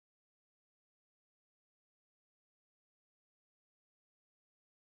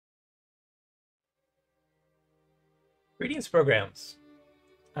Greetings, programs.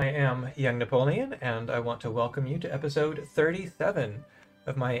 I am Young Napoleon, and I want to welcome you to episode 37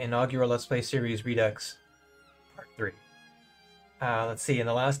 of my inaugural Let's Play series Redux Part 3. Let's see, in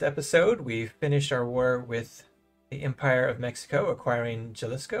the last episode, we finished our war with the Empire of Mexico, acquiring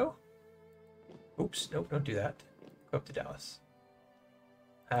Jalisco. Oops, nope, don't do that. Go up to Dallas.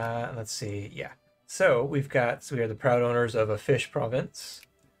 Let's see, yeah. So we are the proud owners of a fish province,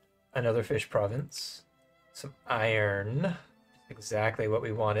 another fish province, some iron, exactly what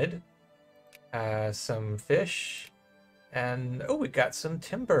we wanted, some fish, and oh, we've got some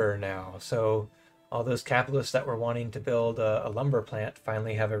timber now. So all those capitalists that were wanting to build a lumber plant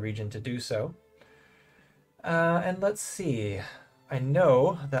finally have a region to do so. And let's see, I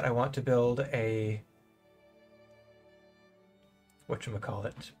know that I want to build a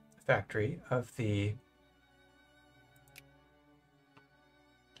whatchamacallit factory of the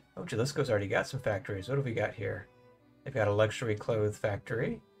oh, Jalisco's already got some factories. What have we got here? They've got a luxury clothes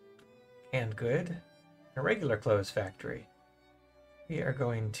factory, canned good, a regular clothes factory. We are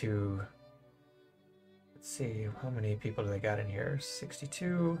going to, let's see, how many people do they got in here?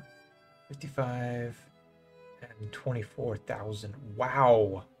 62, 55, and 24,000.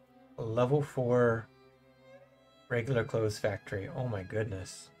 Wow! A level 4 regular clothes factory. Oh my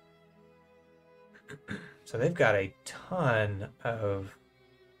goodness. So they've got a ton of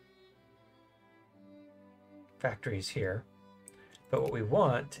factories here, but what we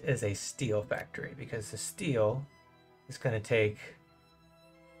want is a steel factory, because the steel is going to take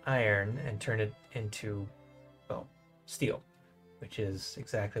iron and turn it into, well, steel, which is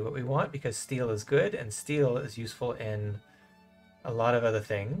exactly what we want, because steel is good and steel is useful in a lot of other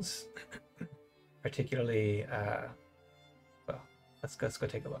things, particularly well, let's go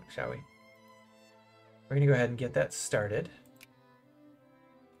take a look, shall we? We're going to go ahead and get that started.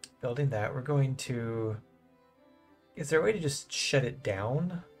 Building that, we're going to, is there a way to just shut it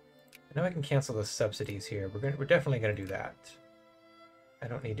down? I know I can cancel the subsidies here. We're definitely gonna do that. I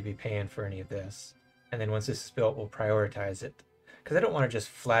don't need to be paying for any of this. And then once this is built, we'll prioritize it, because I don't want to just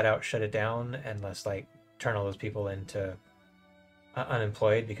flat out shut it down and let's like turn all those people into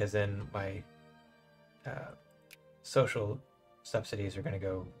unemployed, because then my social subsidies are gonna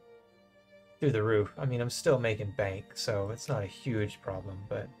go through the roof. I mean, I'm still making bank, so it's not a huge problem,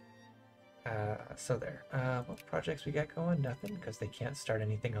 but so there. What projects we got going? Nothing, because they can't start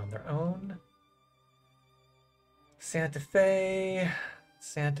anything on their own. Santa Fe,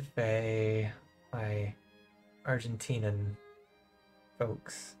 my Argentinian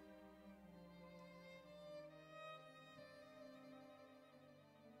folks.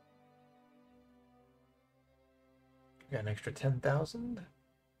 Got an extra 10,000.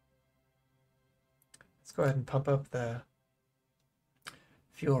 Let's go ahead and pump up the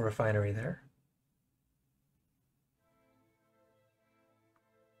fuel refinery there.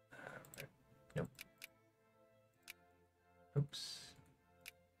 Nope. Oops.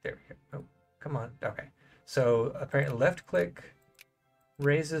 There we go. Oh, come on. Okay. So apparently left click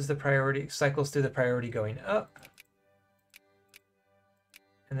raises the priority, cycles through the priority going up.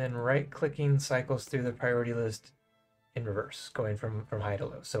 And then right clicking cycles through the priority list in reverse, going from high to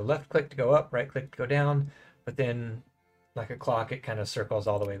low. So left click to go up, right click to go down, but then like a clock, it kind of circles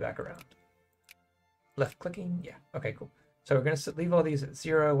all the way back around. Left clicking, yeah, okay, cool. So we're gonna leave all these at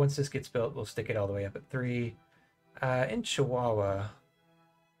 0. Once this gets built, we'll stick it all the way up at 3. In Chihuahua,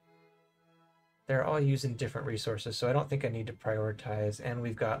 they're all using different resources, so I don't think I need to prioritize, and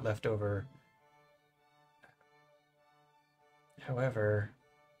we've got leftover. However,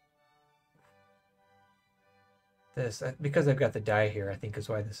 this, because I've got the die here, I think is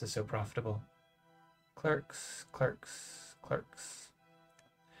why this is so profitable. Clerks, clerks, clerks.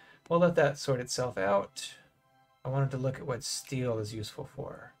 We'll let that sort itself out. I wanted to look at what steel is useful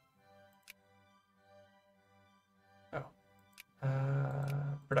for. Oh.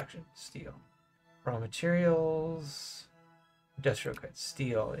 Production, steel. Raw materials, industrial goods.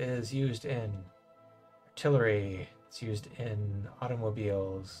 Steel is used in artillery, it's used in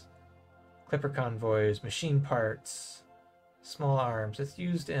automobiles, clipper convoys, machine parts, small arms. It's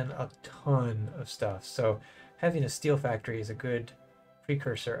used in a ton of stuff. So having a steel factory is a good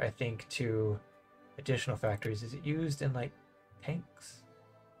precursor, I think, to additional factories. Is it used in like tanks,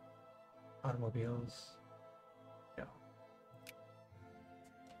 automobiles? No.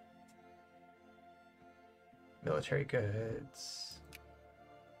 Military goods.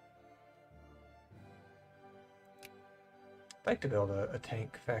 I'd like to build a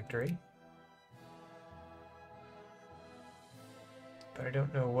tank factory, but I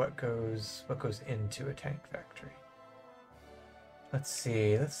don't know what goes into a tank factory. Let's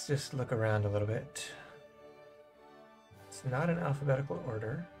see, let's just look around a little bit. It's not in alphabetical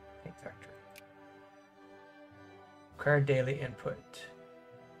order. Paint factory. Required daily input.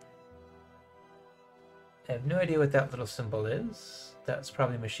 I have no idea what that little symbol is. That's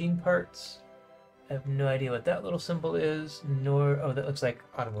probably machine parts. I have no idea what that little symbol is, nor... Oh, that looks like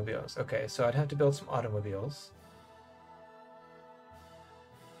automobiles. Okay, so I'd have to build some automobiles.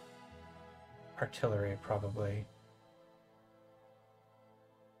 Artillery, probably.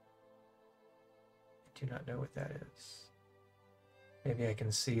 I do not know what that is. Maybe I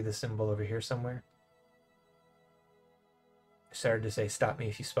can see the symbol over here somewhere. I started to say stop me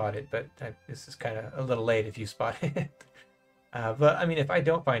if you spot it, but this is kind of a little late if you spot it. But, I mean, if I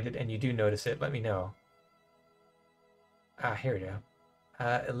don't find it and you do notice it, let me know. Ah, here we go.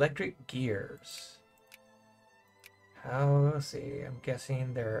 Electric gears. Let's see, I'm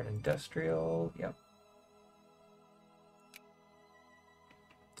guessing they're an industrial. Yep.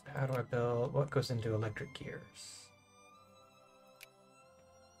 How do I build? What goes into electric gears?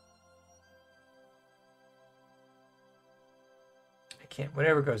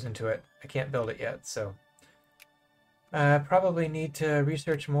 Whatever goes into it, I can't build it yet, so probably need to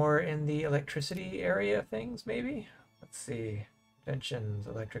research more in the electricity area of things, maybe. Let's see. Inventions,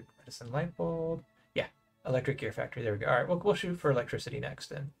 electric medicine light bulb. Yeah, electric gear factory. There we go. All right, we'll shoot for electricity next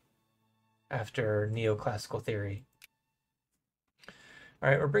then, after neoclassical theory. All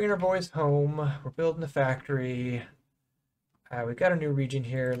right, we're bringing our boys home. We're building a factory. We've got a new region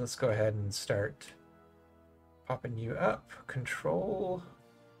here. Let's go ahead and start popping you up. Control.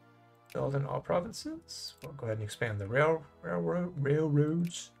 Build in all provinces. We'll go ahead and expand the railroads.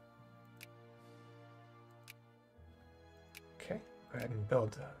 Okay, go ahead and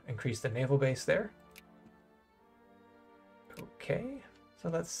build, increase the naval base there. Okay, so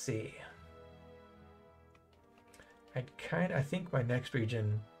let's see. I think my next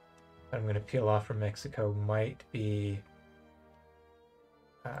region that I'm going to peel off from Mexico might be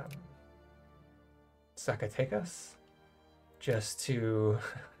Zacatecas, just to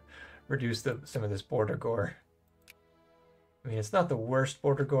reduce some of this border gore. I mean, it's not the worst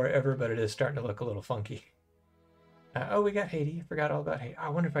border gore ever, but it is starting to look a little funky. Oh, we got Haiti. Forgot all about Haiti. I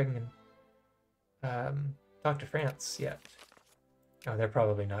wonder if I can talk to France yet. Oh, they're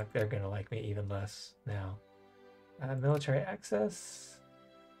probably not. They're going to like me even less now. Military access.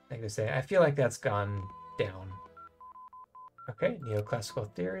 Like I say, I feel like that's gone down. Okay,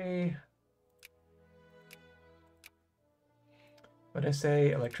 neoclassical theory. What did I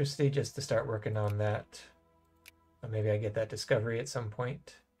say? Electricity, just to start working on that. Or maybe I get that discovery at some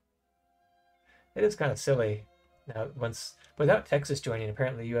point. It is kind of silly. Now, without Texas joining,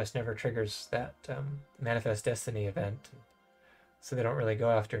 apparently the U.S. never triggers that Manifest Destiny event. So they don't really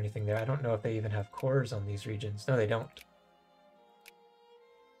go after anything there. I don't know if they even have cores on these regions. No, they don't.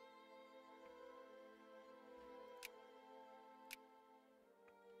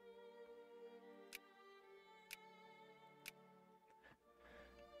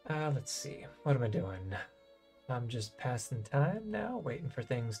 Let's see. What am I doing? I'm just passing time now, waiting for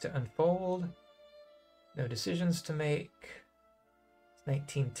things to unfold. No decisions to make. It's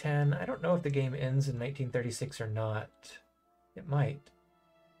 1910. I don't know if the game ends in 1936 or not. It might.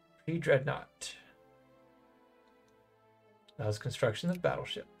 Pre-Dreadnought. Allows construction of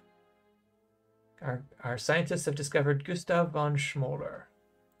battleship. Our scientists have discovered Gustav von Schmoller.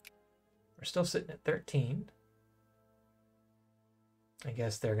 We're still sitting at 13. I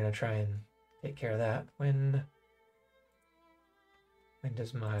guess they're going to try and take care of that. When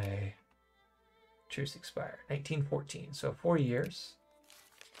does my truce expire? 1914. So 4 years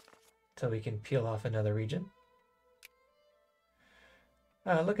till we can peel off another region.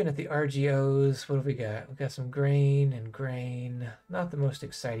 Looking at the RGOs, what have we got? We've got some grain and grain. Not the most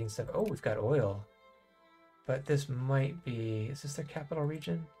exciting stuff. Oh, we've got oil. But this might be... Is this their capital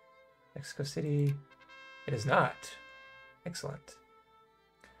region? Mexico City? It is not. Excellent.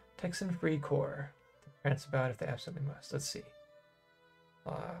 Texan Free Corps. Prance about if they absolutely must. Let's see.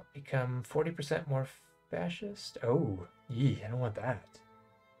 Become 40% more fascist? Oh, I don't want that.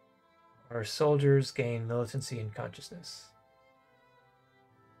 Our soldiers gain militancy and consciousness.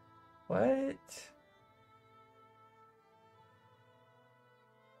 What?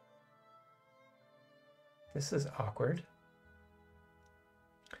 This is awkward.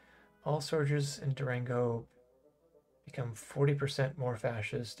 All soldiers in Durango become 40% more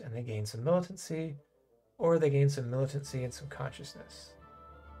fascist and they gain some militancy, or they gain some militancy and some consciousness.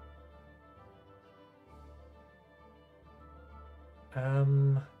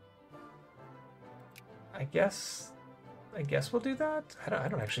 I guess we'll do that. I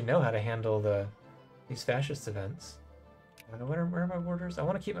don't actually know how to handle these fascist events. Where are my borders? I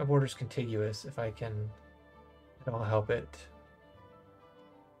want to keep my borders contiguous if I can It'll help it.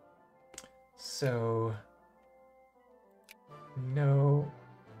 So, no.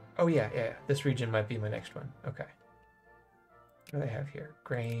 Oh yeah. This region might be my next one. Okay. What do they have here?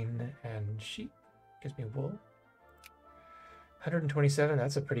 Grain and sheep. Gives me wool. 127,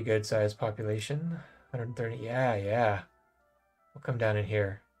 that's a pretty good sized population. 130, yeah. We'll come down in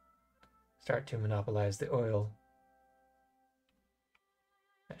here. Start to monopolize the oil.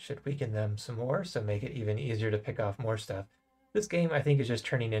 That should weaken them some more, so make it even easier to pick off more stuff. This game, I think, is just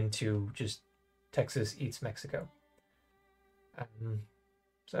turning into just Texas eats Mexico.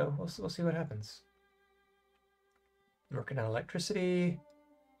 So we'll see what happens. Working on electricity,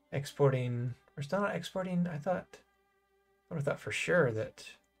 exporting. We're still not exporting. I would have thought for sure that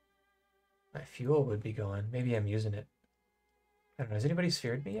my fuel would be going. Maybe I'm using it. I don't know. Has anybody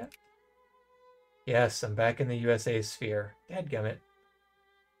sphered me yet? Yes, I'm back in the USA sphere. Dadgummit.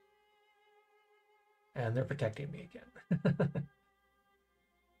 And they're protecting me again.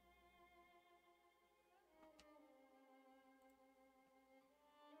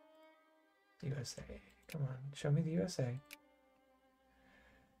 USA. Come on, show me the USA.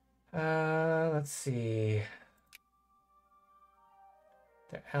 Let's see.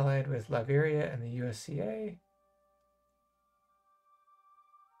 They're allied with Liberia and the USCA.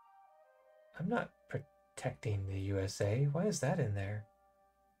 I'm not protecting the USA. Why is that in there?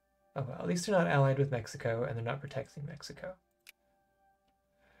 Oh, well, at least they're not allied with Mexico and they're not protecting Mexico.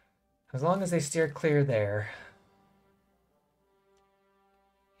 As long as they steer clear there.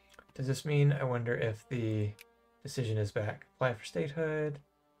 Does this mean, I wonder if the decision is back? Apply for statehood,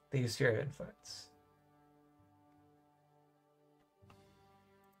 leave sphere of influence.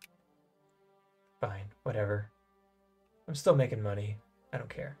 Fine, whatever. I'm still making money. I don't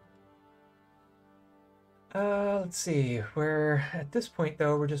care. Let's see. We're at this point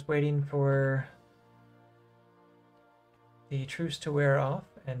though, we're just waiting for the truce to wear off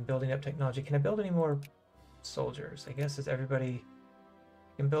and building up technology. Can I build any more soldiers? I guess is everybody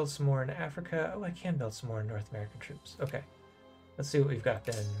can build some more in Africa. Oh, I can build some more North American troops. Okay. Let's see what we've got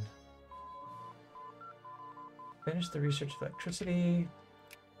then. Finish the research of electricity.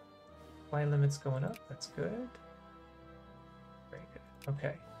 Supply limits going up. That's good. Very good.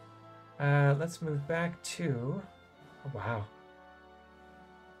 Okay. Let's move back to... Oh, wow.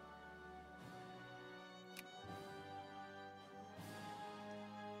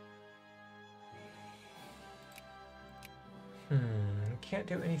 Can't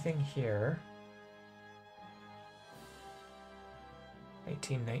do anything here.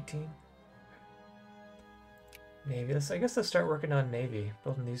 1819. Navy. I guess let's start working on Navy,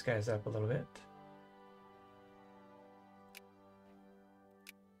 building these guys up a little bit.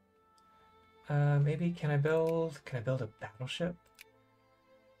 Maybe can I build a battleship?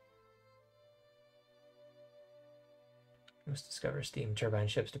 Must discover steam turbine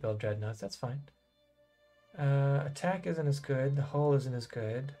ships to build dreadnoughts. That's fine. Attack isn't as good. The hull isn't as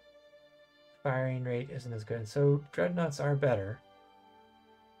good. Firing rate isn't as good. So dreadnoughts are better.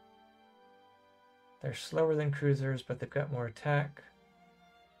 They're slower than cruisers, but they've got more attack.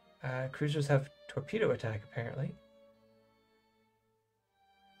 Cruisers have torpedo attack, apparently.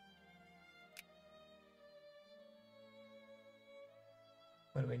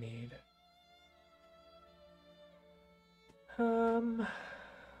 What do we need? Let's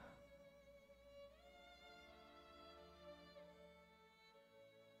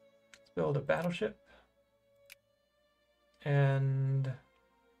build a battleship. And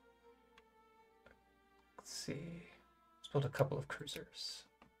let's see. Let's build a couple of cruisers.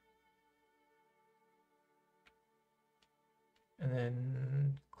 And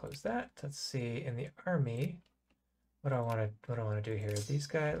then close that. Let's see, in the army, what do I want to do here? These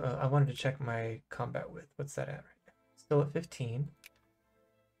guys, I wanted to check my combat width. What's that at right now? Still at 15.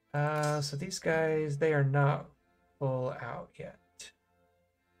 So these guys, they are not full out yet.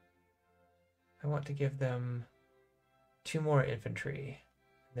 I want to give them 2 more infantry.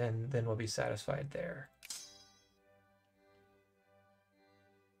 Then we'll be satisfied there.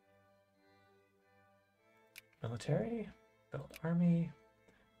 Military, build army.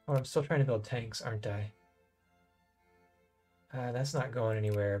 Oh, I'm still trying to build tanks, aren't I? That's not going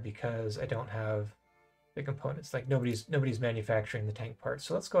anywhere because I don't have the components. Like nobody's manufacturing the tank parts.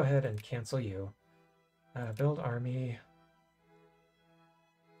 So let's go ahead and cancel you. Build army.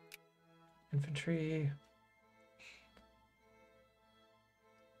 Infantry.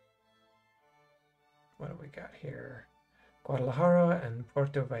 What do we got here? Guadalajara and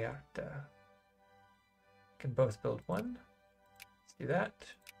Puerto Vallarta. Can both build one. Let's do that.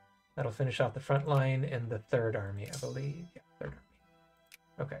 That'll finish off the front line in the 3rd Army, I believe. Yeah, 3rd Army.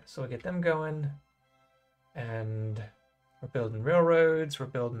 Okay, so we'll get them going. And we're building railroads, we're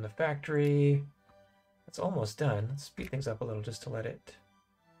building the factory. It's almost done. Let's speed things up a little just to let it...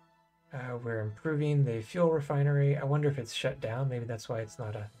 we're improving the fuel refinery. I wonder if it's shut down. Maybe that's why it's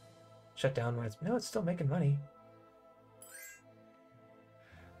not a shut down when it's... No, it's still making money.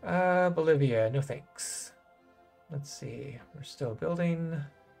 Bolivia, no thanks. Let's see. We're still building...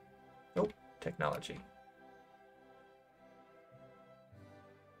 Nope, technology.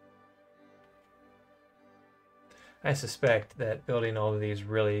 I suspect that building all of these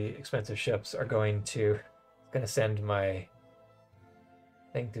really expensive ships are going to send my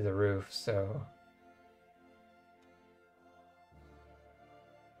thing through the roof, so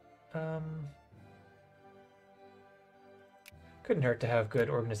couldn't hurt to have good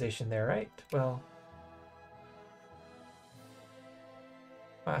organization there, right? Well,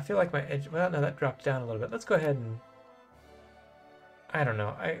 I feel like my edge... Well, no, that dropped down a little bit. Let's go ahead and... I don't know.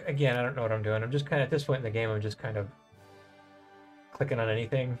 I don't know what I'm doing. I'm just kind of, at this point in the game, I'm just kind of clicking on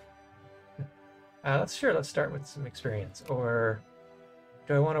anything. Let's start with some experience. Or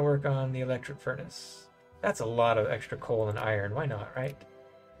do I want to work on the electric furnace? That's a lot of extra coal and iron. Why not, right?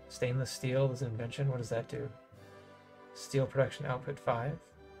 Stainless steel is an invention. What does that do? Steel production output 5.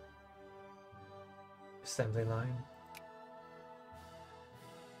 Assembly line.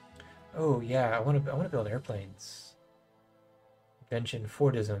 Oh yeah, I want to build airplanes. Invention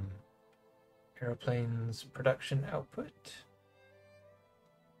Fordism. Airplanes production output.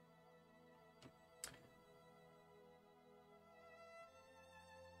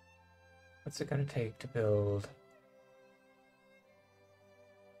 What's it going to take to build?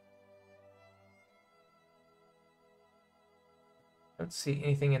 I don't see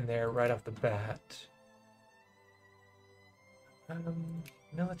anything in there right off the bat.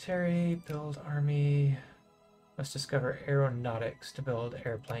 Military, build army. Must discover aeronautics to build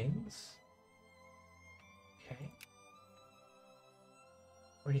airplanes. Okay.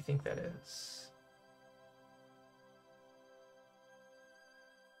 Where do you think that is?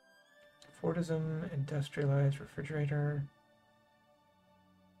 Fordism, industrialized refrigerator.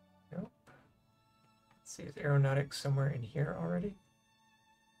 Nope. Let's see, is aeronautics somewhere in here already?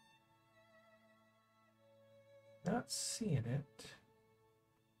 Not seeing it.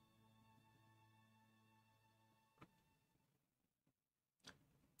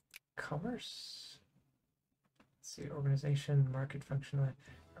 Commerce. Let's see, organization, market functional. I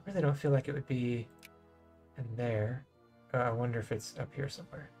really don't feel like it would be in there. I wonder if it's up here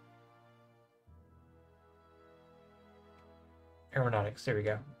somewhere. Aeronautics, there we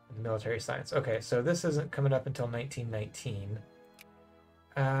go. Military science. Okay, so this isn't coming up until 1919.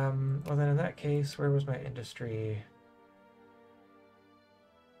 Well then in that case, where was my industry?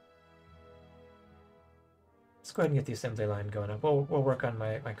 Let's go ahead and get the assembly line going up. We'll work on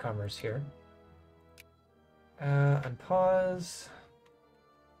my commerce here. Unpause.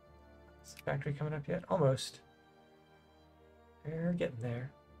 Is the factory coming up yet? Almost. We're getting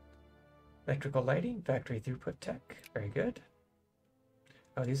there. Electrical lighting, factory throughput tech. Very good.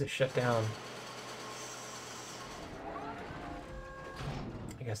 Oh, these are shut down.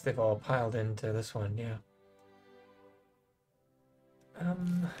 I guess they've all piled into this one, yeah.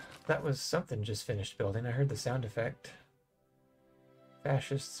 That was something just finished building. I heard the sound effect.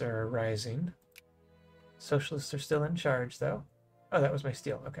 Fascists are rising. Socialists are still in charge, though. Oh, that was my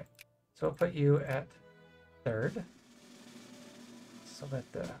steel. Okay. So I'll put you at 3rd. So let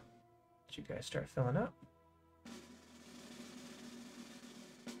you guys start filling up.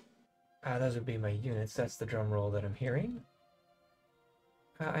 Those would be my units. That's the drum roll that I'm hearing.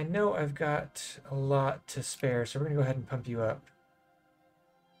 I know I've got a lot to spare, so we're going to go ahead and pump you up.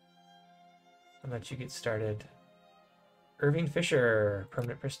 And let you get started. Irving Fisher,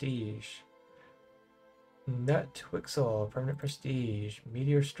 permanent prestige. Nut Wixel, permanent prestige.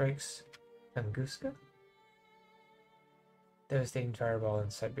 Meteor strikes Tunguska. Devastating fireball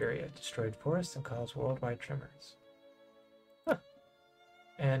in Siberia. Destroyed forests and caused worldwide tremors. Huh.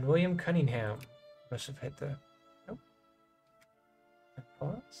 And William Cunningham. Must have hit the... Nope. And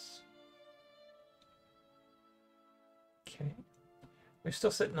pause. Okay. We're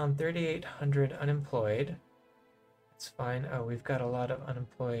still sitting on 3,800 unemployed. It's fine. Oh, we've got a lot of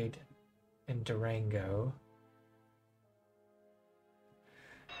unemployed in Durango.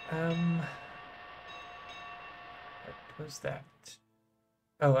 What was that?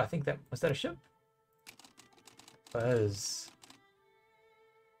 Oh, I think that... Was that a ship? Was.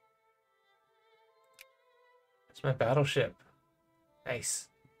 That's my battleship. Nice.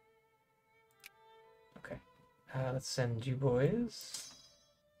 Okay. Let's send you boys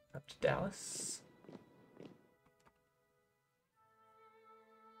up to Dallas.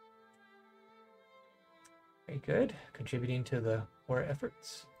 Very good. Contributing to the war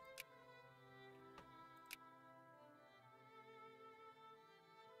efforts.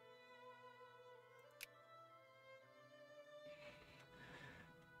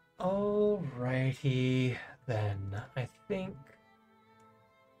 Alrighty then. I think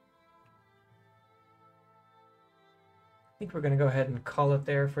we're going to go ahead and call it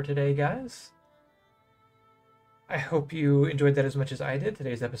there for today, guys. I hope you enjoyed that as much as I did.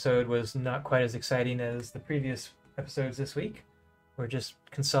 Today's episode was not quite as exciting as the previous episodes this week. We're just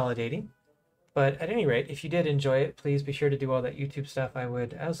consolidating. But at any rate, if you did enjoy it, please be sure to do all that YouTube stuff. I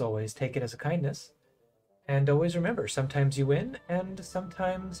would, as always, take it as a kindness. And always remember, sometimes you win and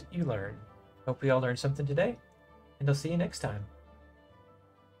sometimes you learn. Hope we all learned something today, and I'll see you next time.